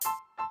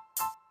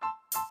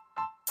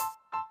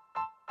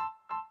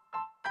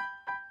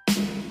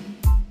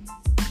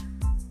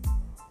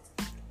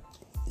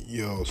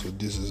So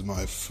this is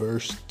my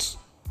first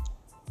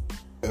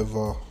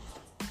ever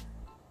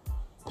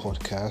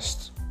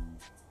podcast.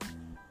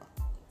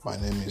 My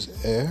name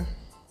is Air,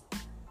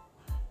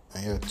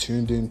 and you're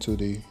tuned into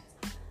the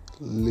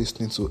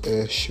Listening to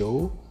Air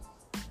show.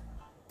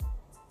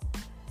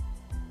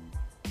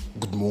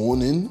 Good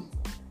morning.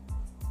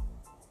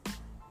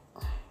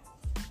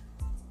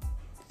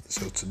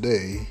 So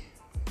today,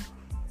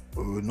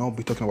 we will not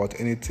be talking about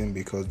anything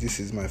because this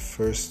is my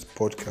first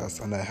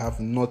podcast and I have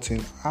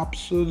nothing,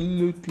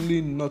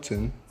 absolutely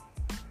nothing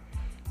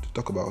to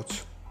talk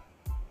about.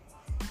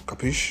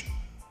 Capiche?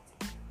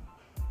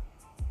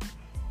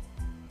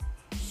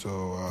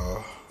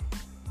 So,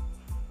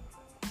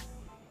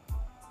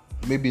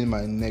 maybe in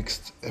my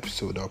next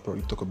episode I'll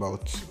probably talk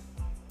about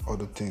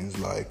other things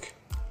like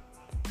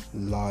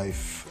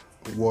life,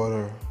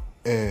 water,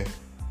 air,